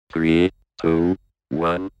3, 2,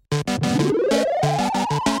 1.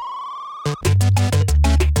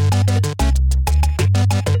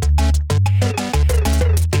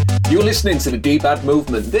 You're listening to the D-Bad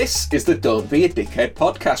Movement. This is the Don't Be a Dickhead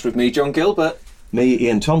podcast with me, John Gilbert. Me,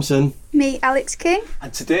 Ian Thompson. Me, Alex King.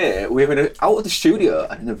 And today we're out of the studio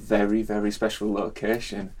and in a very, very special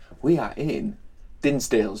location. We are in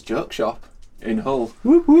Dinsdale's Joke Shop in Hull.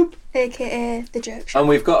 Whoop whoop. AKA The Joke Shop. And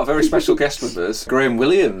we've got a very special guest with us, Graham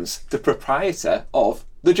Williams, the proprietor of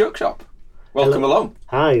The Joke Shop. Welcome along.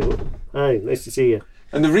 Hi, nice to see you.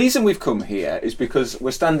 And the reason we've come here is because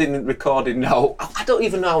we're standing and recording now. I don't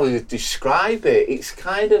even know how to describe it. It's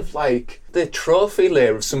kind of like the trophy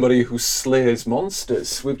layer of somebody who slays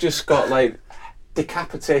monsters. We've just got like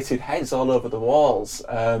decapitated heads all over the walls.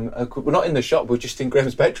 We're not in the shop, we're just in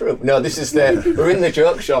Graham's bedroom. No, we're in the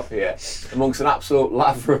joke shop here amongst an absolute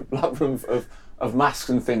labyrinth of masks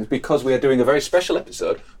and things because we are doing a very special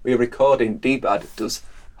episode. We are recording D-Bad Does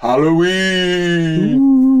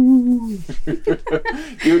Halloween.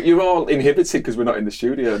 You're all inhibited because we're not in the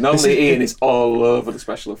studio. Normally Ian is all over the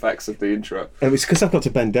special effects of the intro. It's because I've got to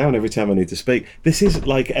bend down every time I need to speak. This is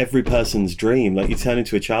like every person's dream. Like you turn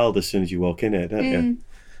into a child as soon as you walk in here, don't you?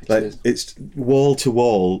 Like it's wall to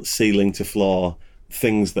wall, ceiling to floor,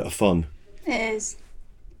 things that are fun. It is.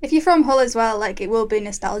 If you're from Hull as well, like it will be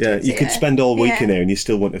nostalgic. Yeah, you could spend all week in here. here and you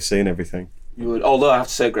still wouldn't have seen everything. You would, although I have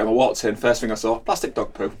to say, Graham, I walked in, first thing I saw, plastic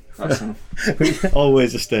dog poo.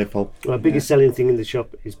 Always a staple. My biggest selling thing in the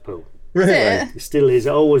shop is poo. Really? It still is.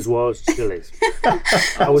 It always was. Still is.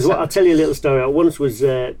 I'll tell you a little story. I once was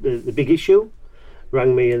the Big Issue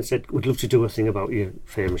rang me and said, "We'd love to do a thing about your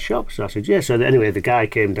famous shop." So I said, "Yeah." So anyway, the guy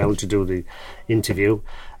came down to do the interview,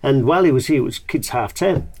 and while he was here, it was kids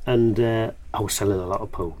 10:30, and I was selling a lot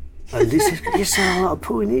of poo. And he said, "You sell a lot of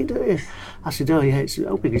poo in here, don't you?" I said, "Oh yeah, it's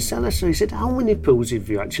how big is seller?" So he said, "How many poos have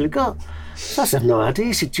you actually got?" So I said, "No idea."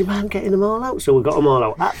 He said, "Do you mind getting them all out?" So we got them all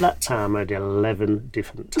out. At that time, I had 11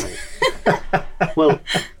 different types. Well,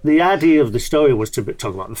 the idea of the story was to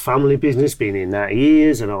talk about the family business, being in 90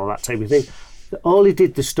 years and all that type of thing. All he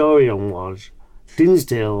did the story on was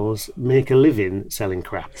Dinsdale's make a living selling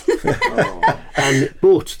crap.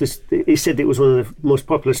 But he said it was one of the most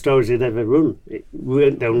popular stories he'd ever run. It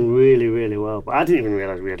went down really, really well. But I didn't even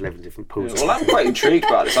realise we had 11 different poos. Well, I'm quite intrigued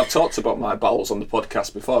by this. I've talked about my bowels on the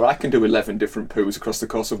podcast before. I can do 11 different poos across the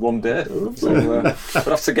course of one day. So we'll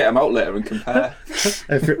have to get them out later and compare.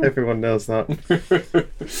 Everyone knows that.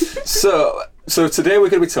 So today we're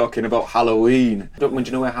going to be talking about Halloween. Do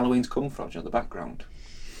you know where Halloween's come from? Do you know the background?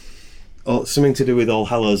 Oh, something to do with All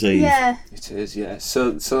Hallows Eve. Yeah. It is, yeah.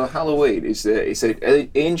 So Halloween is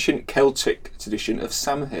an ancient Celtic tradition of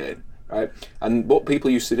Samhain, right? And what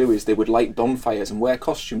people used to do is they would light bonfires and wear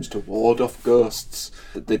costumes to ward off ghosts.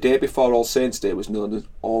 The day before All Saints' Day was known as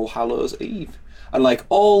All Hallows Eve. And like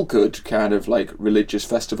all good kind of like religious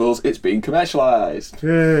festivals, it's being commercialised.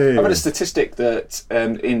 Yay. I read a statistic that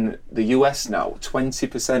in the US now,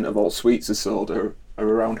 20% of all sweets are sold are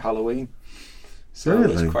around Halloween. So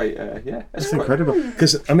really? it's quite, That's incredible.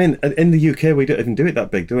 Because, I mean, in the UK, we don't even do it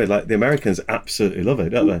that big, do we? Like, the Americans absolutely love it,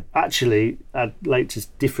 don't they? Actually, I'd like to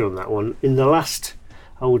differ on that one. In the last,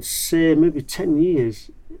 I would say, maybe 10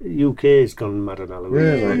 years, UK has gone mad on Halloween.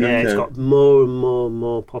 Really? Yeah, Okay. it's got more and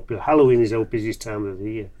more popular. Halloween is our busiest time of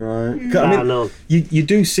the year. Right. I mean, you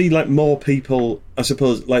do see, like, more people, I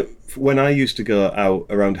suppose, like, when I used to go out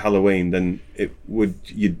around Halloween, then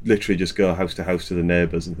you'd literally just go house to house to the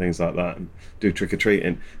neighbours and things like that and do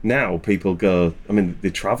trick-or-treating. Now people go, I mean,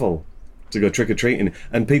 they travel to go trick-or-treating,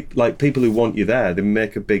 and people who want you there, they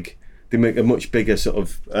make a much bigger sort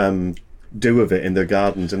of do of it in their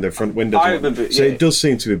gardens and their front windows. So it does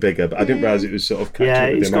seem to be bigger, but I didn't realise it was sort of catching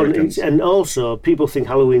up with the Americans. And also, people think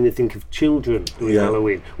Halloween, they think of children doing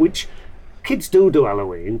Halloween, which kids do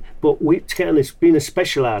Halloween, but we, to get honest, being a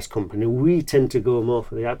specialised company, we tend to go more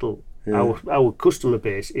for the adult. Yeah. Our customer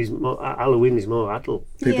base is more, Halloween is more adult.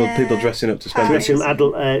 People dressing up to spend. Dressing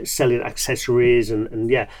adult, selling accessories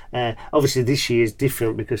and obviously this year is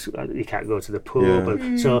different because you can't go to the pub,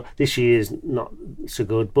 and so this year is not so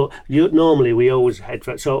good. But normally we always head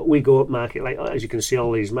for it. So we go up market, like as you can see,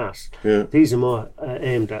 all these masks. Yeah. These are more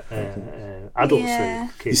aimed at adults than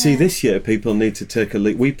kids. You see, this year people need to take a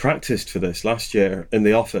leap. We practiced for this last year in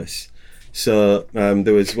the office. So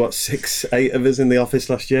there was 6-8 of us in the office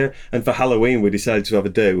last year, and for Halloween we decided to have a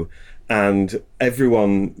do, and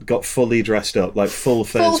everyone got fully dressed up, like full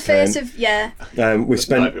face of we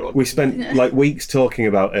spent like weeks talking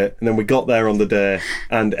about it, and then we got there on the day,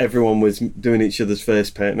 and everyone was doing each other's face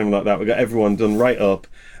paint and everything like that. We got everyone done right up,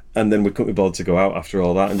 and then we couldn't be bothered to go out after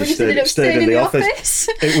all that, and We just just ended up stayed in staying the office.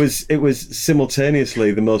 It was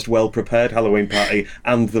simultaneously the most well prepared Halloween party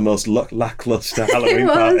and the most lackluster Halloween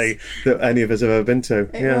was. party that any of us have ever been to.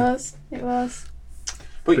 It was.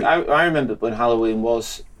 But I remember when Halloween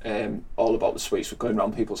was all about the sweets, with going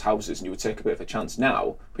around people's houses and you would take a bit of a chance.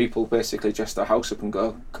 Now, people basically dress their house up and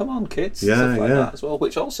go, come on kids, Yeah, stuff like yeah. that as well,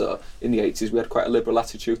 which also, in the 80s, we had quite a liberal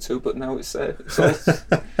attitude to, but now it's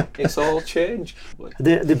all changed.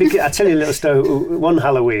 The big, I tell you a little story. One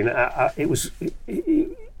Halloween,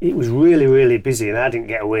 it was really, really busy, and I didn't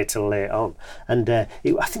get away till late on. And I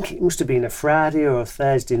think it must have been a Friday or a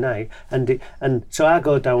Thursday night. And so I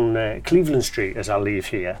go down Cleveland Street as I leave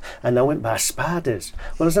here, and I went by Spiders.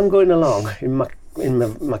 Well, as I'm going along in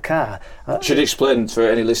my car. Should explain for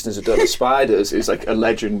any listeners who don't know, Spiders is like a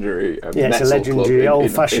legendary It's metal a legendary club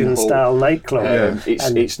old-fashioned Hull. style nightclub.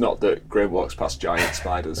 It's not that Graham walks past giant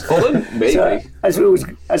spiders. Well, maybe. So,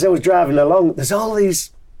 as I was driving along, there's all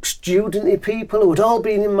these studenty people who had all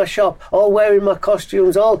been in my shop, all wearing my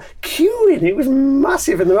costumes, all queuing. It was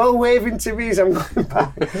massive, and they're all waving to me as I'm going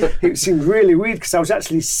by. It seemed really weird because I was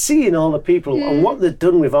actually seeing all the people and what they'd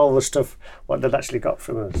done with all the stuff, what they'd actually got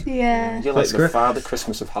from us. Yeah. You're like That's the great. Father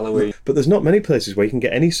Christmas of Halloween. But there's not many places where you can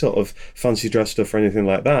get any sort of fancy dress stuff or anything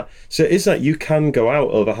like that. So it is that you can go out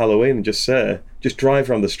over Halloween and just drive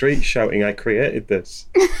around the street shouting, I created this.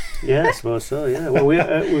 Yeah, I suppose so, yeah. Well,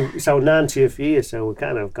 it's our 90th year, so we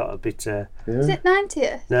kind of got a bit... Is it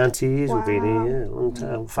 90th? 90 years we've been here, yeah, a long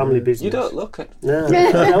time. Family business. You don't look it. No,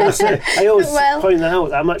 I always Well. point that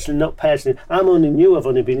out. I'm actually not personally. I'm only new. I've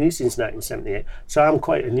only been here since 1978, so I'm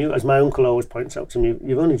quite a new. As my uncle always points out to me,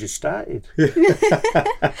 you've only just started.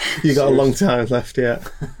 You got a long time left yet.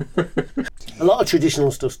 A lot of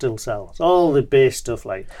traditional stuff still sells. All the base stuff,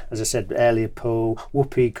 like as I said earlier, Pooh,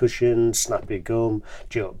 whoopee cushions, snappy gum,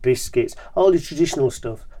 joke biscuits. All the traditional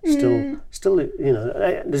stuff still. You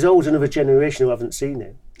know, there's always another generation who haven't seen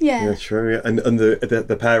it. Yeah. Yeah, true. Yeah. And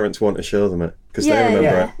the parents want to show them it because Yeah, they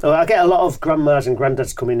remember Yeah, it. oh, I get a lot of grandmas and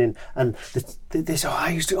granddads coming in, and they say,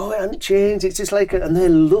 "Oh, it hasn't changed. It's just like," and they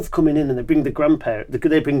love coming in, and they bring the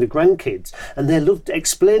grandkids, and they love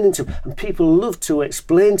explaining to them, and people love to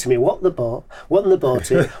explain to me what they bought, when they bought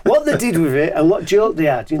it, what they did with it, and what joke they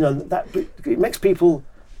had. You know, that it makes people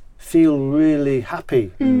feel really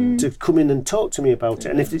happy to come in and talk to me about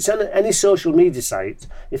it. And if it's on any social media site,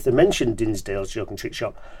 if they mention Dinsdale's Joke and Trick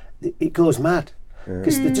Shop, it goes mad.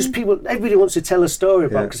 Because just everybody wants to tell a story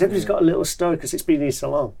about it, because everybody's got a little story because it's been here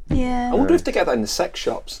so long. Yeah. I wonder if they get that in the sex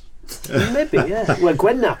shops. Maybe, yeah. Well,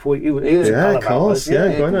 Gwen Knapp, he was a Yeah, pal of of course. ours,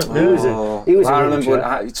 Yeah, Gwen Knapp, yeah. He was I a remember real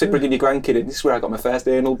when you took bringing your grandkid in. This is where I got my first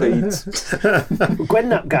anal beads. Gwen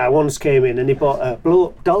Knapp guy once came in and he bought a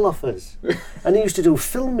blow-up doll off us. And he used to do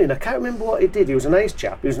filming. I can't remember what he did. He was a nice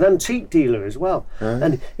chap. He was an antique dealer as well.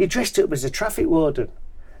 And he dressed up as a traffic warden.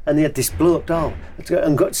 And he had this blow-up doll.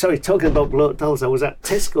 Talking about blow-up dolls, I was at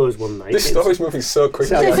Tesco's one night. This story's moving so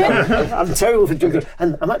quickly. I'm terrible for drinking.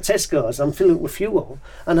 And I'm at Tesco's, I'm filling up with fuel,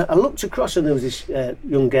 and I looked across and there was this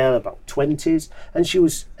young girl about 20s, and she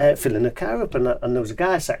was filling her car up, and there was a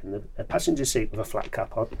guy sat in the passenger seat with a flat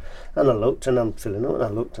cap on, and I looked, and I'm filling up, and I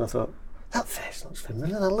looked, and I thought, that face looks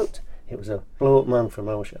familiar, and I looked, it was a blow-up man from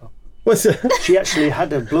our show. What's it? She actually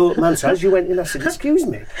had a blow-up man. So as you went in, I said, "Excuse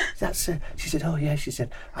me." She said, "Oh yeah." She said,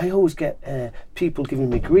 "I always get people giving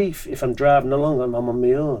me grief if I'm driving along and I'm on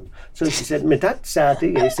my own." So she said, "My dad's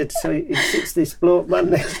Sardi." He said, "So it sits this blow-up man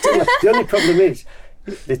next to me." The only problem is,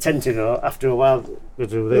 they tend to go after a while. Go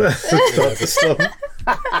do this.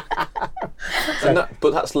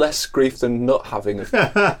 But that's less grief than not having a.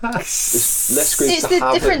 It's less grief It's to the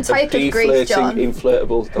have different a type of grief, deflating John.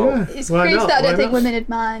 inflatable doll. It's Why grief not? that I don't Why think not? women would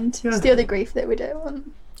mind. It's the other grief that we don't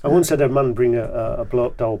want. I once had a man bring a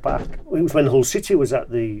blow-up doll back. It was when Hull City was at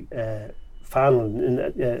the final in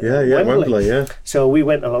Wembley, yeah. So we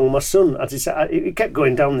went along. My son, it kept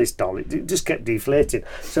going down this doll. It just kept deflating.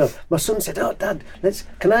 So my son said, "Oh, Dad,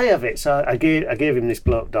 can I have it?" So I gave him this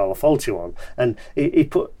blow-up doll, a faulty one, and he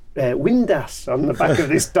put Windass on the back of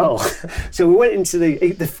this doll. So we went into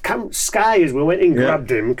the camp Sky as we went in,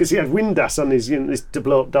 grabbed him because he had Windass on his this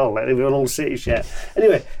blow up doll, like an old City shirt.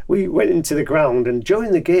 Anyway, we went into the ground, and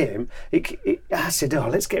during the game, I said, "Oh,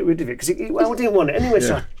 let's get rid of it," because I didn't want it anyway.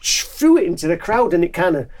 So I threw it into the crowd, and it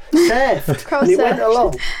kind of surfed, and it went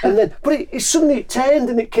along, and then it suddenly turned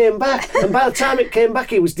and it came back, and by the time it came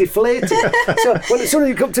back, it was deflated. So when it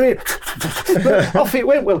suddenly come to me, off it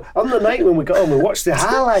went. Well, on the night when we got home, we watched the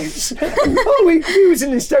highlights. He was in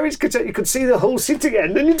hysterics because you could see the whole city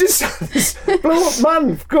again, and you just saw this blow-up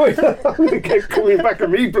man going along and it kept coming back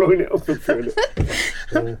and me blowing it up and throwing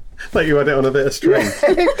it. Like you had it on a bit of string.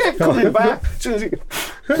 It kept coming back. As soon as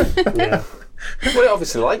Yeah. Well, it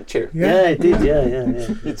obviously liked you. Yeah, it did.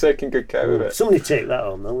 Yeah. You're taking good care of it. Somebody take that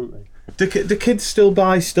on, though, wouldn't they? Do kids still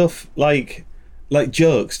buy stuff like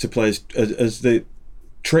jokes to play as the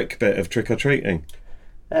trick bit of trick or treating?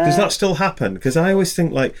 Does that still happen? Because I always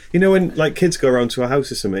think, like, you know, when like kids go around to a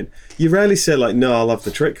house or something, you rarely say like, "No, I'll have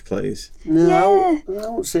the trick, please." No, I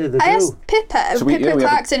won't say they do. I asked Pippa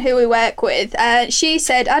Clarkson, who we work with. She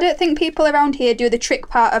said, I don't think people around here do the trick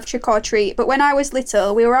part of trick or treat, but when I was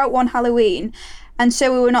little, we were out one Halloween, and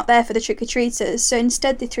so we were not there for the trick-or-treaters, so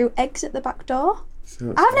instead they threw eggs at the back door.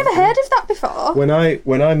 I've never heard of that before. When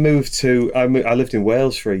I moved to, I lived in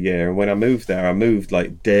Wales for a year, and when I moved there, I moved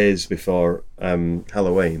like days before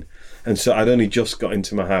Halloween, and so I'd only just got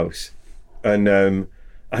into my house, and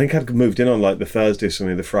I think I'd moved in on like the Thursday or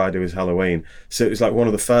something. The Friday was Halloween, so it was like one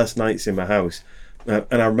of the first nights in my house, and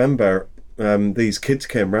I remember these kids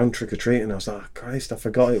came round trick or treating. I was like, oh, Christ, I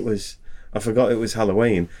forgot it was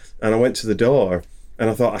Halloween, and I went to the door. And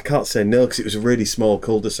I thought, I can't say no, because it was a really small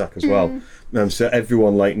cul-de-sac as well. So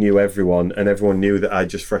everyone like knew everyone, and everyone knew that I'd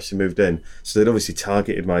just freshly moved in. So they'd obviously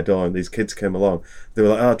targeted my door, and these kids came along. They were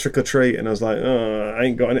like, oh, trick or treat. And I was like, oh, I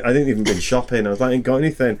ain't got any. I didn't even been shopping. I was like, I ain't got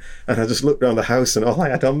anything. And I just looked around the house, and all I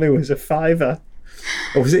had on me was a £5.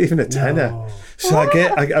 Or was it even a tenner? No. So I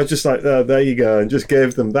was just like, oh, there you go, and just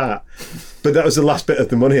gave them that. But that was the last bit of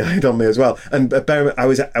the money I had on me as well. And I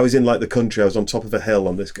was in like the country. I was on top of a hill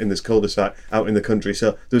in this cul-de-sac out in the country.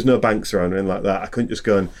 So there was no banks around or anything like that. I couldn't just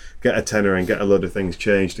go and get a tenner and get a load of things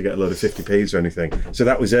changed to get a load of 50p's or anything. So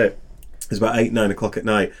that was it. It was about 8, 9 o'clock at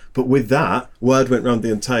night. But with that, word went round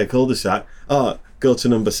the entire cul-de-sac. Oh, go to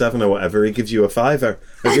number 7 or whatever, he gives you a £5.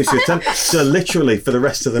 So literally for the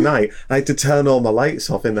rest of the night, I had to turn all my lights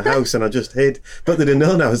off in the house, and I just hid. But they didn't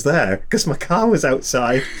know I was there because my car was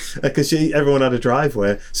outside, because everyone had a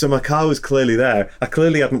driveway, so my car was clearly there. I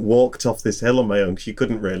clearly hadn't walked off this hill on my own. She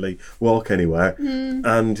couldn't really walk anywhere,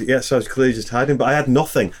 and so I was clearly just hiding. But I had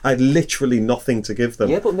nothing. I had literally nothing to give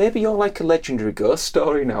them. Yeah, but maybe you're like a legendary ghost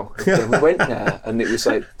story now. We went there, and it was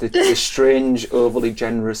like the strange, overly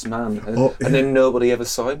generous man, and then nobody ever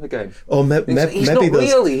saw him again. Or maybe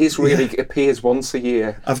He's really appears once a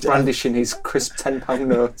year, brandishing his crisp £10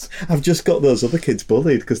 notes. I've just got those other kids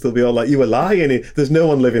bullied because they'll be all like, "You were lying. There's no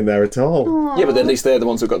one living there at all." Aww. Yeah, but at least they're the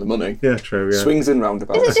ones who've got the money. Yeah, true. Yeah. Swings and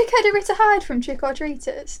roundabouts. Is it dickheadery to hide from trick or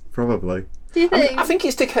treaters? Probably. Do you think? I think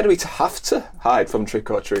it's dickheadery to have to hide from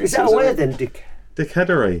trick or treaters. Is that a word then, Dick?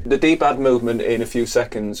 Dickheadery. The D-Bad movement in a few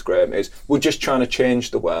seconds, Graham, is we're just trying to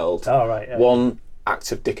change the world. Oh, right. Yeah. One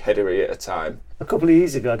act of dickheadery at a time. A couple of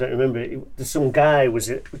years ago, I don't remember, some guy was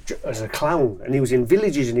as a clown, and he was in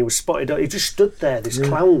villages, and he was spotted out. He just stood there, this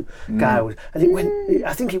clown guy was, and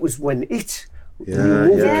I think it was when the new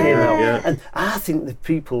movie came out, and I think the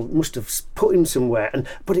people must have put him somewhere,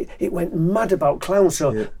 but it went mad about clowns.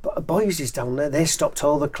 So boys is down there, they stopped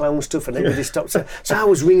all the clown stuff, and everybody stopped. So I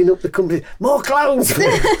was ringing up the company, more clowns.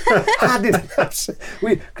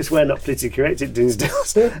 Because we're not politically correct at Dinsdale,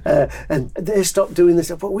 and they stopped doing this.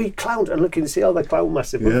 But we clowned, and looking to see all the clown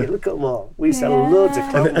massive. Look at them all. We sell loads of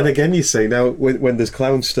clowns. And again, you see now when there's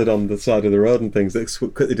clowns stood on the side of the road and things that's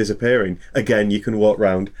quickly disappearing. Again, you can walk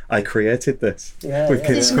round. I created this. With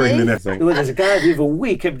kids screaming and everything. Well, there's a guy the other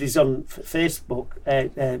week, everybody's on Facebook,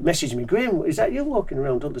 messaging me, Graham, is that you walking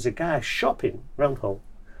around? There's a guy shopping round Hull,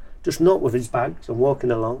 just not with his bags and walking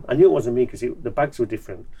along. I knew it wasn't me because the bags were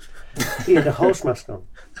different. He had a horse mask on.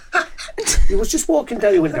 He was just walking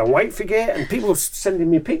down, he went down Whitefigate, and people were sending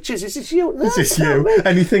me pictures. Is this you? No, is this you?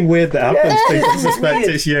 Anything weird that happens, people suspect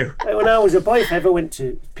it's you. When I was a boy, if I ever went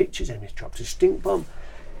to pictures, and he dropped a stink bomb.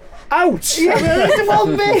 Ouch! I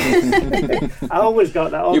always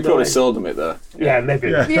got that on. You probably sold them it though. Yeah,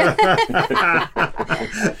 maybe.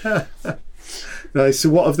 Nice. So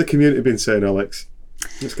what have the community been saying, Alex?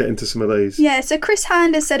 Let's get into some of these. Yeah, so Chris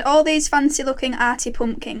Hinders said, all these fancy looking arty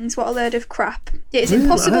pumpkins, what a load of crap. It's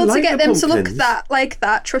impossible to get them to look like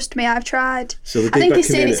that. Trust me, I've tried. So I think he's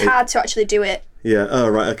saying it's hard to actually do it. Yeah, oh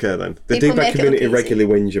right, okay then. The D-Bad community regularly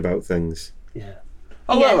whinge about things. Yeah.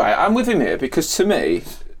 Oh, all right, I'm with him here, because to me,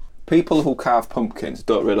 people who carve pumpkins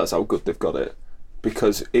don't realise how good they've got it,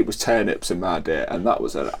 because it was turnips in my day, and that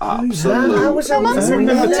was an absolute...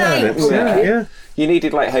 turnips. Yeah. You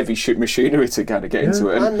needed like heavy machinery to kind of get into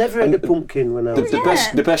it. I never had a pumpkin when I was...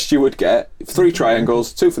 The best you would get, 3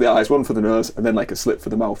 triangles, 2 for the eyes, 1 for the nose, and then like a slit for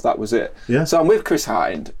the mouth. That was it. Yeah. So I'm with Chris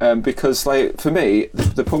Hind, because like for me,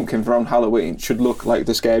 the pumpkin around Halloween should look like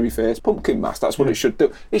the scary face pumpkin mask. That's what it should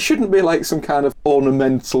do. It shouldn't be like some kind of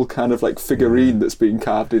ornamental kind of like figurine that's being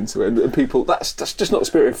carved into it. And people, that's just not the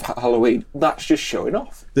spirit of Halloween. That's just showing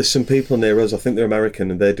off. There's some people near us, I think they're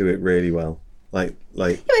American, and they do it really well. Like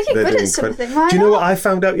if you're they're good doing at something, why Do you know not? what I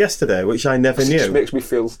found out yesterday, which I never It just knew? makes me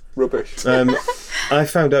feel rubbish. I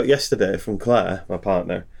found out yesterday from Claire, my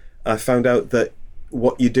partner. I found out that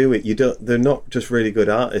what you do, they're not just really good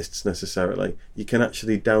artists necessarily. You can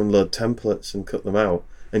actually download templates and cut them out,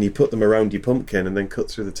 and you put them around your pumpkin and then cut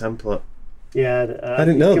through the template. Yeah, I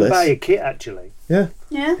didn't know you can this. buy a kit actually. Yeah.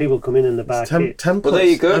 Yeah. People come in and they buy kits. Templates. Well, there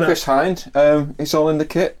you go, And Chris Hind. It's all in the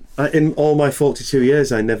kit. in all my 42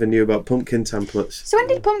 years, I never knew about pumpkin templates. So when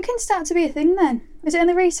did pumpkins start to be a thing then? Was it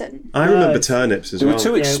only recent? I No, remember it's- turnips as They well. were too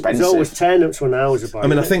Yeah, it expensive. was always turnips when I was about. I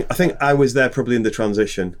mean, I think I was there probably in the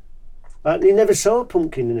transition. You never saw a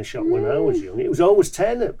pumpkin in a shop when I was young. It was always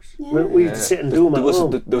turnips. We used to sit and do them at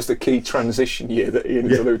home. There was the key transition year that Ian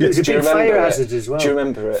alluded It was a to. Do you big remember fire it? hazard as well. Do you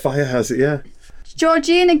remember it? Fire hazard, yeah.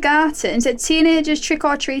 Georgina Garton said teenagers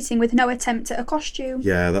trick-or-treating with no attempt at a costume.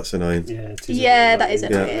 Yeah, that's annoying. Yeah, it is Yeah, that is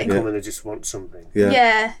annoying. annoying. They come and they just want something. Yeah.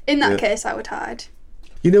 Yeah, in that Yeah. case I would hide.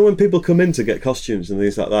 You know when people come in to get costumes and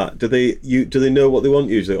things like that, do they know what they want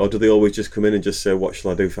usually, or do they always just come in and just say, "What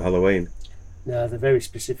shall I do for Halloween"? No, they're very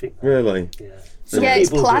specific. Really? Yeah. Yeah,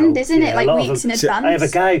 it's people planned, do. isn't it? Yeah, a Like lot of weeks them- in See, I have a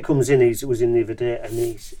advance. guy who comes in, he was in the other day,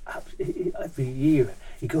 and every year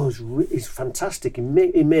he goes, he's fantastic. He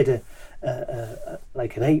made a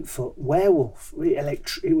like an 8-foot werewolf.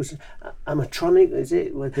 It was animatronic, is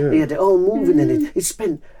it? He had it all moving in it. He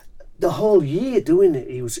spent the whole year doing it.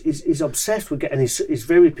 He's obsessed with getting. He's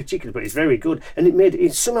very particular, but he's very good. And he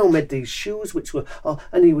somehow made these shoes, which were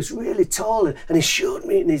and he was really tall, and he showed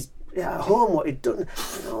me in his. At home, what he'd done,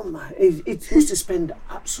 oh my! He used to spend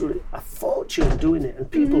absolutely a fortune doing it, and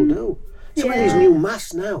people do. Some of these new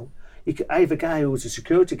masks now. I have a guy who was a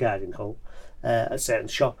security guard in Hull at a certain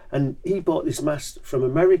shop, and he bought this mask from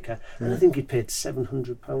America, and I think he paid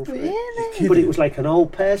 £700 for it. Really? But it was like an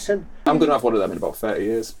old person. I'm going to have one of them in about 30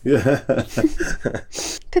 years. Yeah.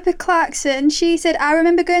 Pippa Clarkson, she said, I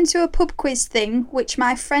remember going to a pub quiz thing, which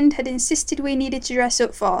my friend had insisted we needed to dress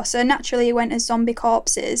up for, so naturally we went as zombie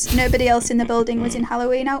corpses. Nobody else in the building was in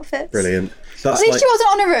Halloween outfits. Brilliant. At That's least like, she wasn't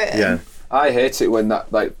on her own. yeah. I hate it when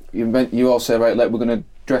that, like, you all say, right, like, we're going to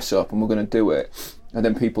dress up and we're going to do it, and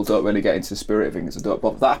then people don't really get into the spirit of things. But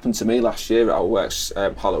that happened to me last year at our work's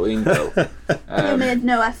Halloween bill. You made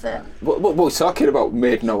no effort. What we're talking about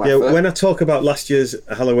made no Yeah, effort. when I talk about last year's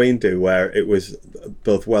Halloween do, where it was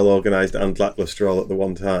both well organised and lacklustre all at the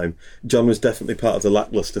one time, John was definitely part of the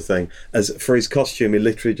lacklustre thing. As for his costume, he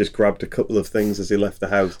literally just grabbed a couple of things as he left the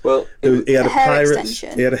house. Well, he had a hair pirate's.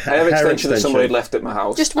 extension. He had a hair extension that somebody had left at my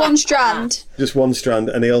house. Just one strand. Just one strand,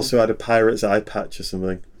 and he also had a pirate's eye patch or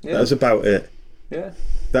something. Yeah. That was about it. Yeah.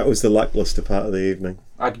 That was the lacklustre part of the evening.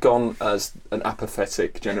 I'd gone as an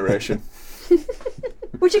apathetic generation.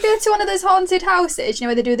 Would you go to one of those haunted houses, you know,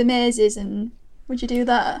 where they do the mazes, and would you do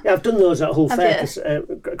that? Yeah, I've done those at Hull Have Fair you?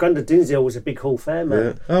 because Grandad Dinsdale was a big Hull Fair man.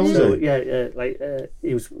 Yeah. Oh, was So he?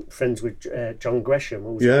 he was friends with John Gresham,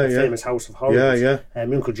 who was Yeah, a yeah. famous House of Horrors. Yeah,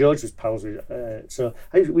 My Uncle George was pals with.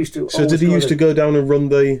 We used to. So did he used to go down and run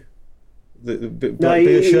the No, be a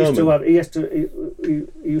he used to showman? have.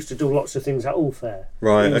 He used to do lots of things at Hull Fair.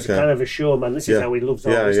 Right, He was okay. kind of a showman. This is Yeah. how he loves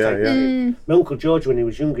all Yeah, this yeah, type of yeah. thing. My Uncle George, when he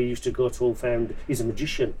was younger, used to go to Hull Fair, and he's a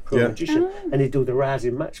magician, Yeah. magician, and he'd do the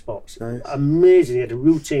rising matchbox. Nice. Amazing. He had a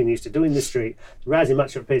routine he used to do in the street. The rising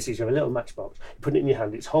matchbox, you have a little matchbox, you put it in your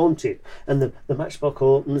hand, it's haunted, and the matchbox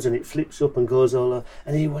opens and it flips up and goes all over.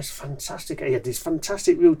 And he was fantastic. He had this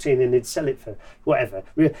fantastic routine, and he'd sell it for whatever.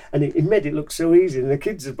 And he made it look so easy, and the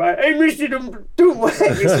kids would buy, hey, mister, don't work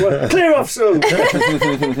this one. Clear off, son.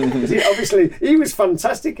 Obviously, he was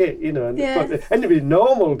fantastic at, you know, and Yeah. anybody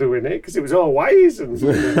normal doing it because it was all wise and.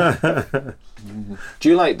 Do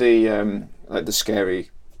you like the scary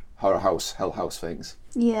horror house, hell house things?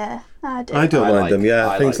 Yeah, I do. I don't I mind like- them. Yeah,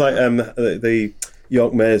 I things like like the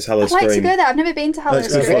York Mayor's Hallow I'd like to Scream. go there. I've never been to Hallow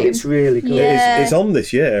That's good. Scream. It's really good. Yeah. It's on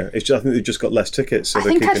this year. It's just, I think they've just got less tickets, so I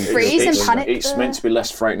they're think I'd kicking freeze and It's, panic. it's meant to be less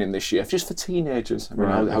frightening this year, just for teenagers. I mean,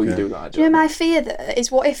 Right, how you okay. do that? I Do you know don't my fear that is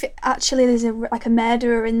what if actually there's a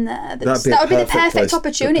murderer in there? That'd be That would be the perfect perfect place,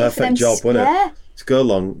 opportunity the for them. perfect job, wouldn't Yeah, it? To go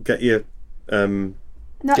along, get your they're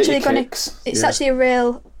Get actually your going to. kicks. It's Yeah. actually a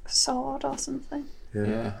real sword or something.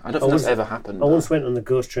 Yeah, I don't think that's ever happened. I once went on the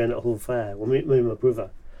ghost train at Hull Fair with me and my brother,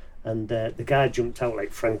 and the guy jumped out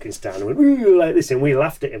like Frankenstein and went "Ooh," like this, and we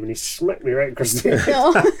laughed at him, and he smacked me right across the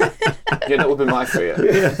head. Yeah, that would be my fear.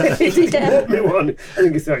 He bought me one. I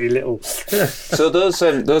think he thought you little. So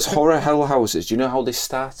those horror hell houses, do you know how they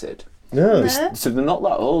started? no. So they're not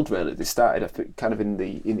that old, really. They started, I think, kind of in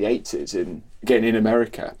the 80s, in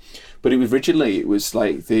America. But it was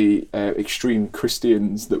like the extreme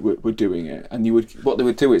Christians that were doing it, and what they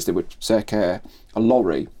would do is they would take a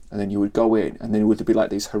lorry and then you would go in, and then it would be like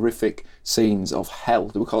these horrific scenes of hell.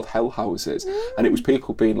 They were called hell houses, and it was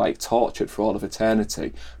people being like tortured for all of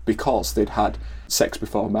eternity because they'd had sex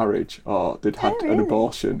before marriage, or they'd had an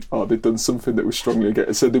abortion, or they'd done something that was strongly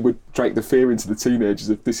against. So they would drag the fear into the teenagers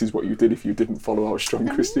of this is what you did if you didn't follow our strong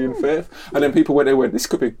Christian faith. And then people went in and went, this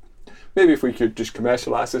could be, maybe if we could just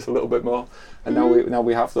commercialise this a little bit more. And now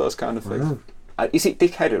we have those kind of things. Wow. Is it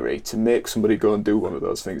dickheadery to make somebody go and do one of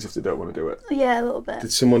those things if they don't want to do it? Yeah, a little bit.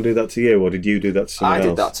 Did someone do that to you, or did you do that to someone else? I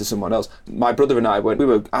did that to someone else. My brother and I, when we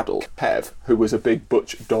were adult, Pev, who was a big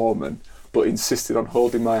butch doorman, but insisted on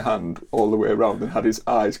holding my hand all the way around and had his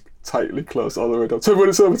eyes tightly closed all the way down. Tell me when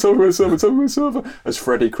it's over, tell me when it's over, tell me when it's over. As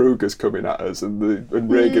Freddy Krueger's coming at us and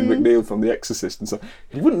Reagan McNeil from The Exorcist and so.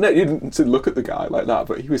 You didn't look at the guy like that,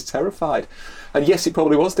 but he was terrified. And yes, it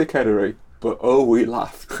probably was dickheadery, but oh, we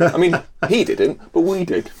laughed. I mean, he didn't, but we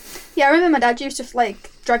did. Yeah, I remember my dad used to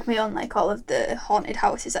like drag me on like all of the haunted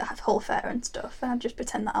houses that have Hull Fair and stuff, and I'd just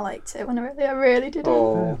pretend that I liked it when I really didn't.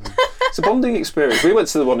 Oh, it's a bonding experience. We went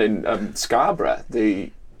to the one in Scarborough.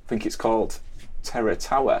 I think it's called Terror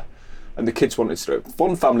Tower, and the kids wanted to do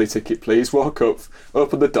one family ticket, please. Walk up,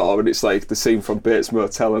 open the door, and it's like the scene from Bates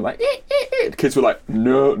Motel, and like the kids were like,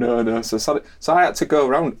 no. So I had to go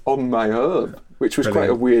around on my own, which was quite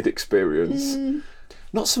a weird experience.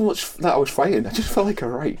 Not so much that I was fighting, I just felt like a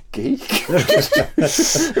right geek.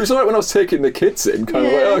 It was alright when I was taking the kids in, kind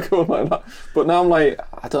of like, oh, go on like that. But now I'm like,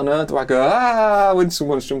 I don't know, do I go, when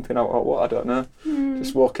someone's jumping out or what, I don't know.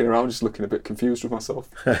 Just walking around, just looking a bit confused with myself.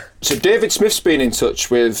 So David Smith's been in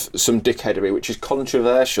touch with some dickheadery, which is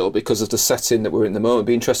controversial because of the setting that we're in the moment. It'd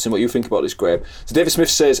be interesting what you think about this, Graham. So David Smith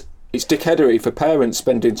says, it's dickheadery for parents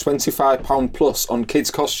spending £25 plus on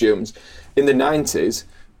kids' costumes. In the 90s,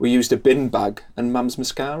 we used a bin bag and mum's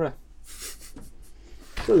mascara.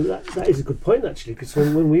 Well, that is a good point, actually, because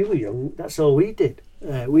when we were young, that's all we did.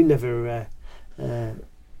 We never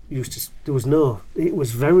used to... It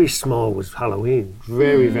was very small, was Halloween.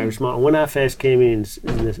 Very, very small. And when I first came in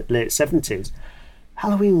the late 70s,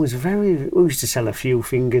 Halloween was we used to sell a few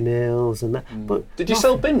fingernails and that. But did you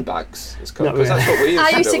sell bin bags? Not really. That's what we used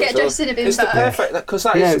I to used do to get as well. dressed in a bin It's bag. the perfect, because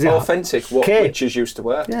that is authentic what cape. witches used to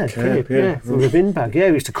wear. Yeah, Cape, cape, from a bin bag. Yeah,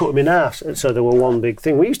 we used to cut them in half, so they were one big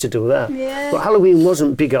thing. We used to do that. Yeah. But Halloween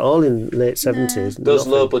wasn't big at all in late 70s. Those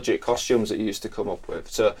low budget costumes that you used to come up with.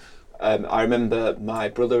 So I remember my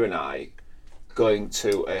brother and I going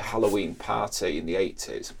to a Halloween party in the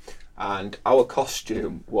 80s, and our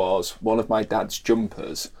costume was one of my dad's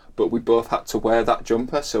jumpers, but we both had to wear that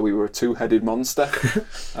jumper, so we were a two-headed monster.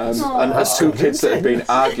 And as two kids that had been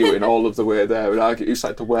arguing all of the way there, and it was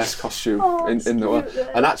like the worst costume in the world.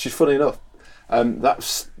 And actually, funny enough,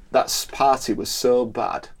 that party was so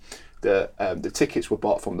bad that the tickets were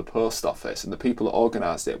bought from the post office, and the people that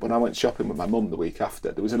organised it, when I went shopping with my mum the week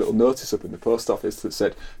after, there was a little notice up in the post office that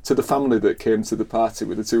said, to the family that came to the party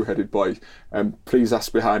with the two-headed boy, please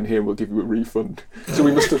ask behind here and we'll give you a refund. So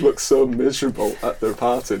we must have looked so miserable at their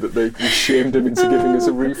party that we shamed them into giving us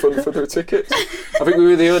a refund for their tickets. I think we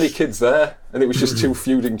were the only kids there, and it was just two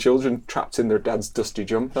feuding children trapped in their dad's dusty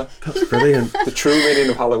jumper. That's brilliant. The true meaning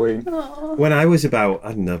of Halloween. When I was about,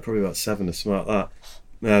 I don't know, probably about 7 or something like that,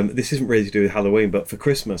 this isn't really to do with Halloween, but for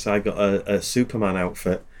Christmas I got a Superman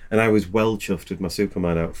outfit, and I was well chuffed with my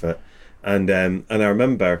Superman outfit. And I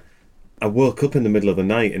remember I woke up in the middle of the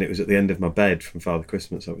night, and it was at the end of my bed from Father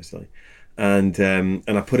Christmas, obviously. And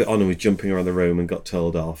I put it on and was jumping around the room and got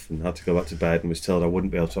told off and had to go back to bed and was told I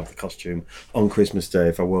wouldn't be able to have the costume on Christmas Day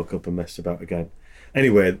if I woke up and messed about again.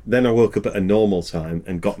 Anyway, then I woke up at a normal time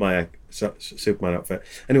and got my Superman outfit.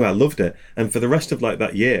 Anyway, I loved it. And for the rest of like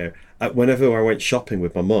that year, whenever I went shopping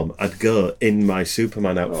with my mum, I'd go in my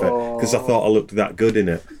Superman outfit because I thought I looked that good in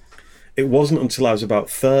it. It wasn't until I was about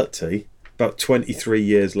 30, about 23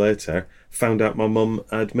 years later, found out my mum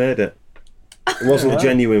had made it. It wasn't a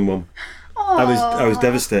genuine one. I was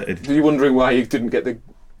devastated. Were you wondering why you didn't get the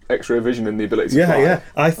X-ray vision and the ability to fly? Yeah.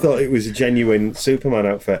 I thought it was a genuine Superman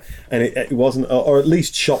outfit, and it wasn't, or at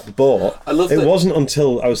least shop bought. It wasn't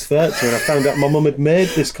until I was 30 and I found out my mum had made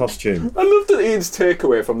this costume. I love that Ian's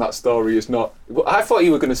takeaway from that story is not... I thought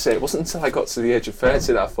you were going to say it wasn't until I got to the age of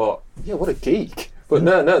 30 that I thought, yeah, what a geek. But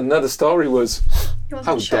no, the story was,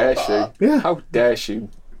 how dare she? Yeah. How dare she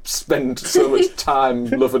spend so much time,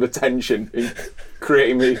 love and attention in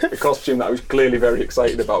creating me a costume that I was clearly very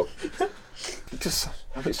excited about.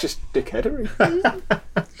 It's just dickheadery.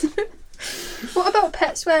 What about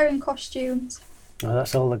pets wearing costumes? Oh,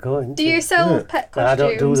 that's all they're going. Do you sell pet costumes? I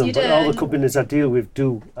don't do them, you but all the don't? companies I deal with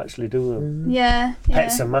do actually do them. Yeah.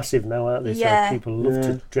 Pets are massive now, aren't they? Yeah. So people love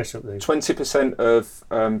to dress up these. 20%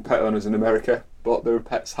 of pet owners in America bought their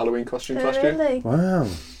pets' Halloween costumes last year. Really? Wow.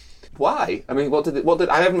 Why? I mean, what did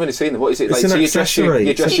I haven't really seen it. What is it It's like? an So you dress your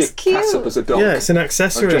It's cat cute. up as a dog. Yeah, it's an Or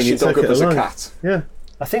accessory. dress and your you take dog up it as a along. cat. Yeah.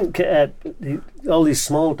 I think all these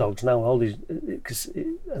small dogs now, and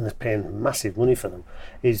they're paying massive money for them,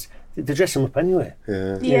 is they dress them up anyway. Yeah.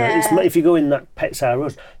 You know, Yeah. if you go in that Pets R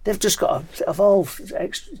Us, they've just got evolved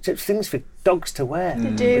extra things for dogs to wear. They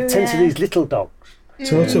do, They tend to yeah. these little dogs.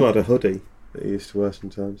 Toto had a hoodie that he used to wear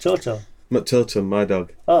sometimes. Toto. Toto, my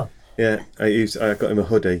dog. Oh, Yeah, I got him a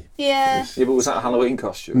hoodie. Yeah. Yeah, but was that a Halloween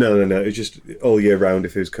costume? No. It was just all year round.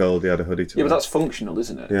 If it was cold, he had a hoodie to Yeah, wear. but that's functional,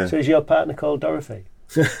 isn't it? Yeah. so is your partner called Dorothy?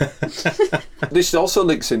 This also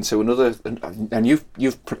links into another, and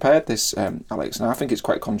you've prepared this, Alex, and I think it's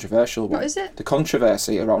quite controversial. What is it? The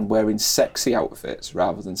controversy around wearing sexy outfits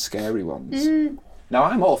rather than scary ones. Now,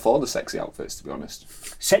 I'm all for the sexy outfits, to be honest.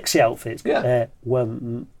 Sexy outfits Yeah. were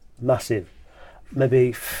massive.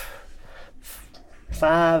 Maybe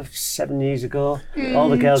 5-7 years ago, all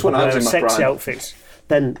the girls That's when were I was wearing in my sexy prime. outfits.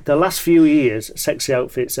 Then the last few years, sexy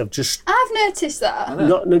outfits have just I've noticed that.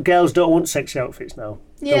 the girls don't want sexy outfits now.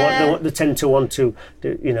 Yeah. They tend to want to,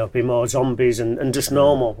 be more zombies and just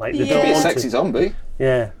normal. Like they Yeah. don't Be a want sexy to. zombie.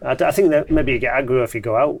 Yeah, I think that maybe you get aggro if you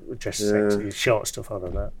go out dressed sexy, short stuff other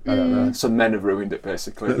than that. I don't know. Some men have ruined it,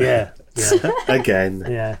 basically. Yeah, Again.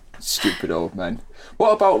 yeah. Stupid old men.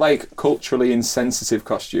 What about, like, culturally insensitive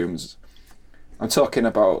costumes? I'm talking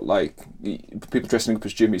about, like, people dressing up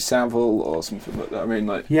as Jimmy Savile or something like that. I mean,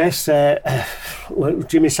 like, Yes, well,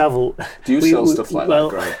 Jimmy Savile. do you sell stuff like that,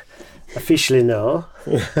 Greg? Officially, no.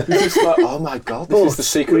 You're just like, oh my god, this is the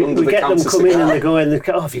secret under we the get them counter come in and cigar. they go in.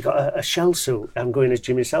 Oh, have you got a shell suit? I'm going as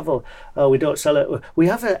Jimmy Savile. Oh, we don't sell it. We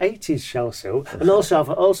have an 80s shell suit, and also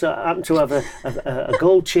happen to have a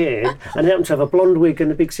gold chain, and happen to have a blonde wig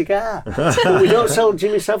and a big cigar. But we don't sell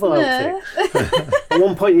Jimmy Savile outfit. At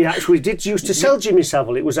one point, you actually did used to sell Jimmy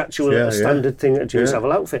Savile. It was actually Yeah, a standard thing at Jimmy Yeah.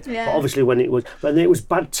 Savile outfit. Yeah. But obviously, when it was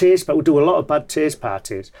bad taste, but we do a lot of bad taste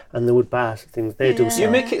parties, and they would buy things. They do Yeah. You sell.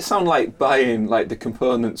 make it sound like buying, like, the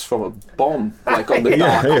components from a bomb, like on the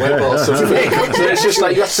dark Yeah, web or something. So it's just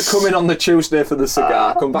like you have to come in on the Tuesday for the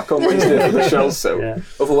cigar, come back on Wednesday for the shell suit. Yeah.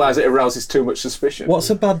 Otherwise, it arouses too much suspicion. What's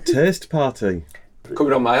a bad taste party?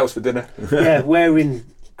 Coming on my house for dinner? Yeah, wearing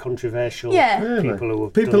controversial Yeah. people who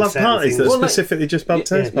have People done have certain parties that things. are specifically just bad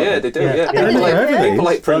taste Yeah, parties. they do. Yeah. Yeah, Yeah, People, I never heard of people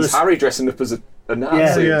like these. Prince Well, Harry dressing up as a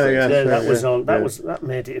Nazi. Yeah, and things. yeah. That was all. Yeah. That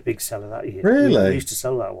made it a big seller that year. Really? We used to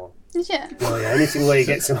sell that one. Yeah. Oh yeah, anything where you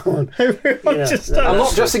get someone. Everyone just I'm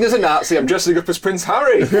not dressing as a Nazi. I'm dressing up as Prince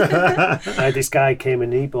Harry. This guy came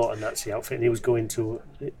and he bought a Nazi outfit, and he was going to.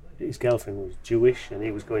 His girlfriend was Jewish, and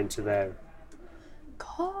he was going to their.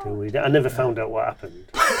 God. I never found out what happened.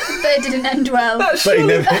 They didn't end well. But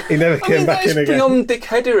he never came back in It's again. beyond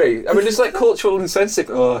dickheadery. I mean, it's like cultural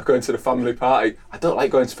insensitive. Oh, going to the family party. I don't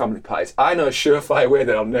like going to family parties. I know a surefire way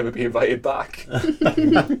that I'll never be invited back.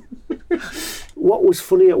 What was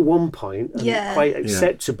funny at one point and Yeah. quite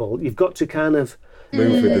acceptable, you've got to kind of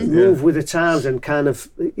Move with the times and kind of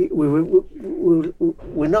we're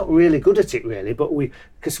not really good at it really, but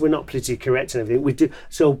because we're not politically correct and everything we do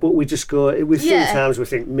so, but we just go with Yeah. sometimes we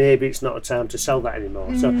think maybe it's not a time to sell that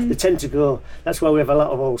anymore. So they tend to go. That's why we have a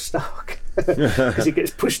lot of old stock because it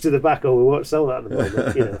gets pushed to the back. Oh, we won't sell that at the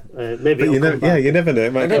moment. Maybe But it'll come back. you never know.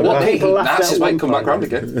 It might And then come what back. hey, People laughed at Nazis one might come back point. round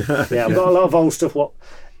again. Yeah, I've got a lot of old stuff.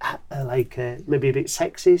 Maybe a bit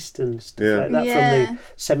sexist and stuff Yeah. like that Yeah. from the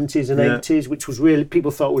 70s and Yeah. 80s, which was really people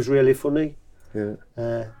thought was really funny. Yeah.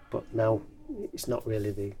 But now it's not really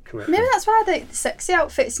the correct. Maybe that's why they the sexy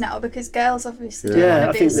outfits now, because girls obviously Yeah, don't I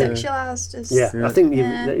want to be think they- sexualised as. Yeah, I think you've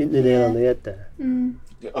Yeah. hit the nail on the head there.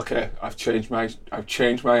 Okay, I've changed my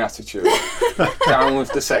attitude. Down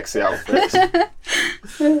with the sexy outfits.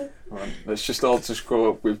 Right, let's just all just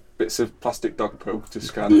grow up with bits of plastic dog poop,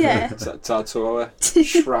 just kind of tied to our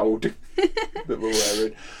shroud that we're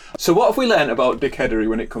wearing. So what have we learnt about dickheadery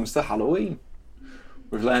when it comes to Halloween?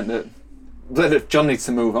 We've learnt that John needs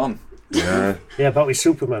to move on. Yeah. Yeah, about his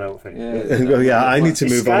Superman outfit. Yeah. Well, yeah, I need to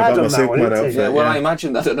He's move on scarred about my on that one, Superman isn't he? outfit. Yeah, well, I yeah.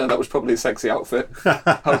 imagine that. I don't know. That was probably a sexy outfit.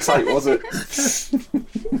 How tight was it?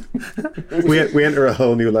 We enter a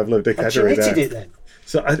whole new level of Had you dickheadery knitted there. it then?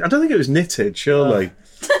 So I don't think it was knitted, surely.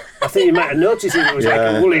 I think you might have noticed it was like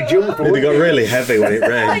Yeah. a woolly jumper. It got wasn't really heavy when it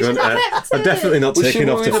rained, wasn't it? I'm definitely not Was she taking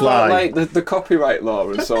off worried to about fly. like the copyright law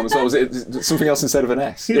and so on? So was it something else instead of an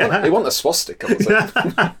S? Yeah. It wasn't a swastika, was it?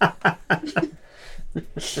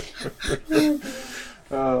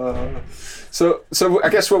 So I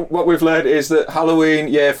guess what we've learned is that Halloween,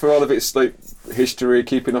 yeah, for all of its like history,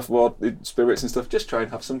 keeping off war, spirits and stuff, just try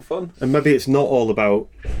and have some fun. And maybe it's not all about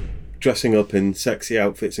dressing up in sexy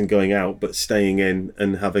outfits and going out, but staying in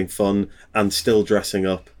and having fun and still dressing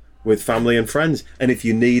up with family and friends. And if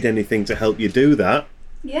you need anything to help you do that,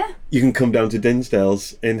 Yeah. you can come down to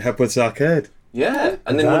Dinsdale's in Hepworth's Arcade. Yeah,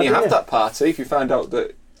 and then when you have that party, if you find out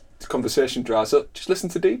that the conversation dries up, just listen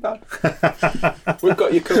to D-Bad. We've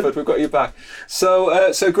got you covered, we've got you back. So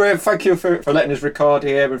Graham, thank you for letting us record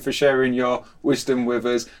here and for sharing your wisdom with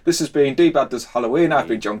us. This has been D-Bad Does Halloween. I've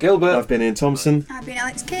been John Gilbert. I've been Ian Thompson. I've been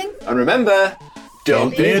Alex King. And remember,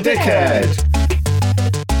 don't be a dickhead.